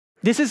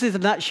this is in a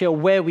nutshell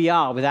where we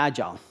are with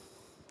Agile.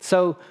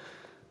 So,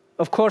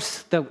 of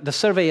course, the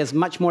survey is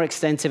much more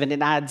extensive, and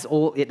it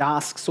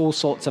asks all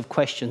sorts of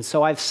questions.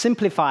 So I've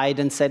simplified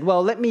and said,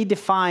 well, let me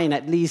define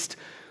at least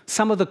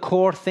some of the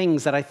core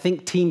things that I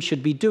think teams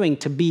should be doing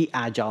to be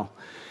Agile.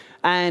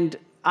 And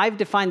I've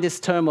defined this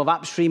term of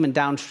upstream and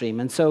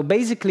downstream. And so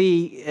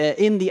basically,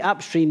 in the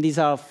upstream, these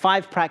are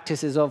 5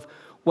 practices of,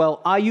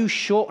 well, are you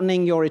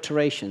shortening your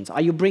iterations?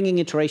 Are you bringing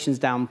iterations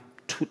down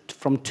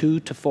from 2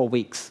 to 4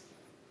 weeks?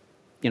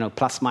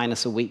 Plus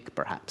minus a week,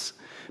 perhaps.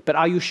 But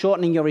are you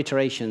shortening your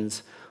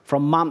iterations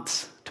from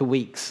months to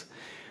weeks?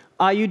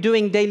 Are you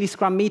doing daily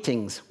Scrum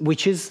meetings?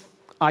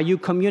 Are you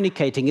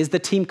communicating? Is the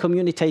team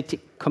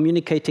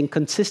communicating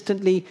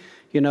consistently,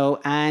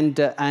 and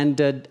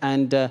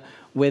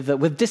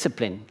with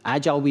discipline?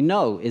 Agile, we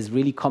know, is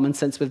really common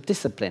sense with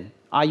discipline.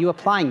 Are you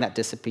applying that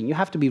discipline? You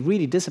have to be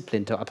really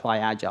disciplined to apply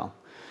Agile.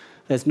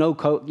 There's no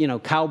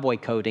cowboy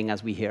coding,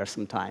 as we hear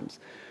sometimes.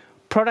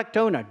 Product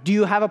owner. Do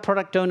you have a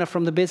product owner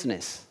from the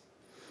business?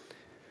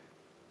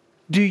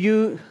 Do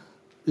you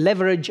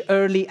leverage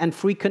early and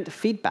frequent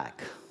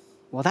feedback?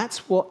 Well,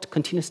 that's what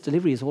continuous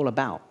delivery is all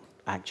about,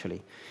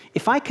 actually.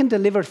 If I can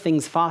deliver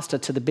things faster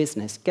to the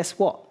business, guess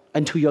what?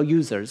 And to your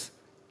users,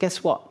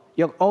 guess what?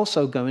 You're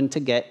also going to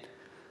get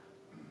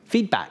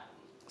feedback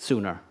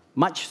sooner,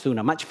 much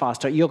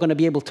faster. You're going to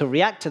be able to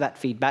react to that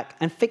feedback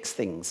and fix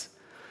things.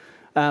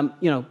 And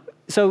the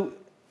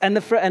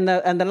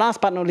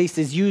last but not least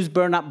is use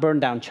burn-up,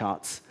 burn-down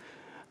charts.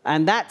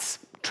 And that's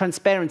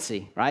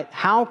transparency, right?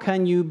 How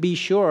can you be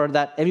sure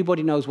that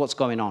everybody knows what's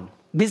going on?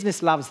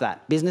 Business loves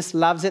that. Business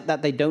loves it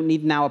that they don't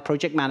need now a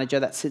project manager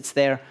that sits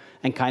there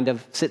and kind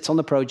of sits on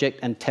the project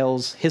and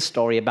tells his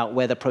story about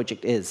where the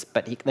project is,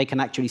 but they can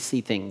actually see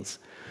things.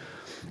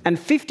 And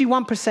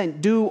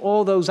 51% do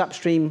all those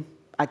upstream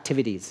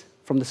activities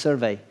from the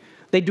survey.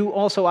 They do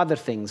also other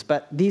things,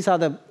 but these are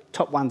the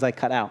top ones I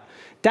cut out.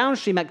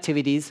 Downstream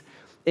activities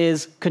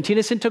is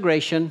continuous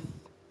integration,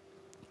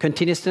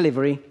 continuous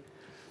delivery,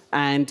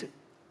 and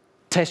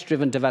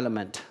test-driven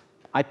development.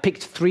 I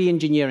picked 3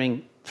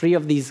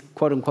 of these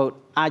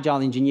quote-unquote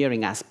agile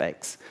engineering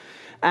aspects.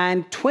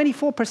 And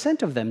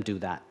 24% of them do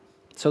that.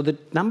 So the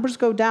numbers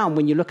go down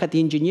when you look at the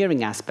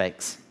engineering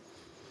aspects.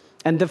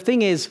 And the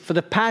thing is, for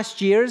the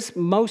past years,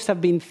 most have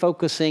been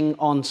focusing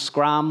on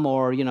Scrum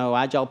or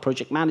agile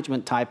project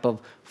management type of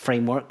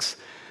frameworks,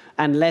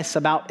 and less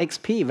about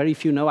XP. Very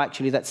few know,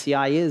 actually, that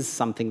CI is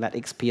something that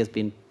XP has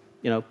been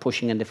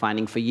pushing and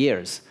defining for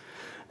years.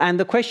 And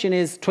the question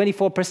is,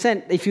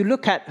 24%, if you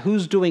look at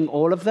who's doing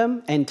all of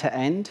them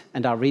end-to-end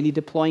and are really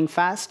deploying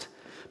fast,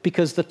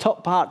 because the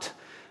top part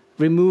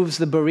removes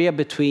the barrier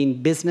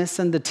between business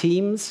and the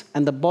teams,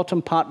 and the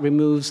bottom part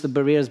removes the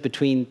barriers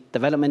between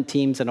development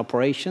teams and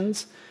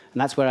operations, and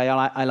that's where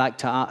I like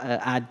to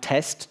add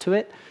test to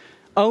it.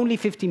 Only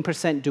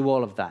 15% do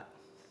all of that.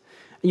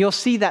 And you'll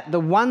see that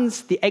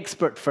the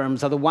expert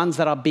firms are the ones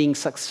that are being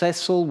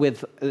successful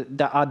with,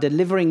 that are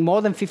delivering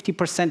more than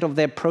 50% of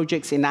their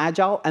projects in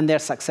Agile, and they're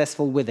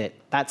successful with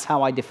it. That's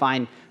how I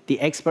define the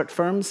expert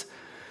firms.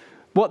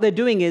 What they're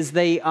doing is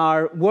they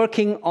are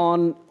working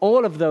on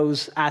all of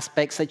those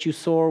aspects that you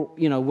saw,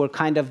 were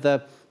kind of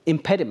the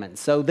impediments.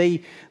 So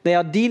they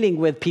are dealing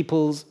with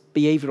people's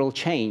behavioral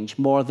change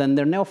more than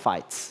their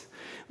neophytes.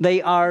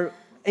 They are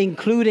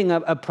including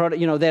a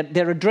product,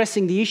 they're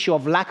addressing the issue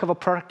of lack of a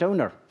product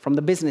owner from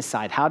the business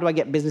side. How do I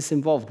get business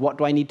involved? What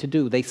do I need to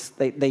do? They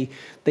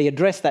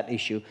address that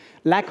issue.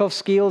 Lack of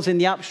skills in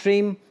the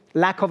upstream,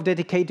 lack of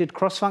dedicated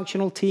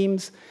cross-functional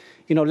teams,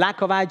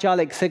 lack of agile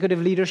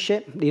executive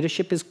leadership.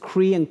 Leadership is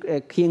key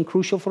and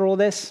crucial for all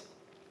this.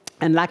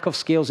 And lack of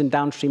skills in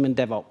downstream and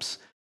DevOps.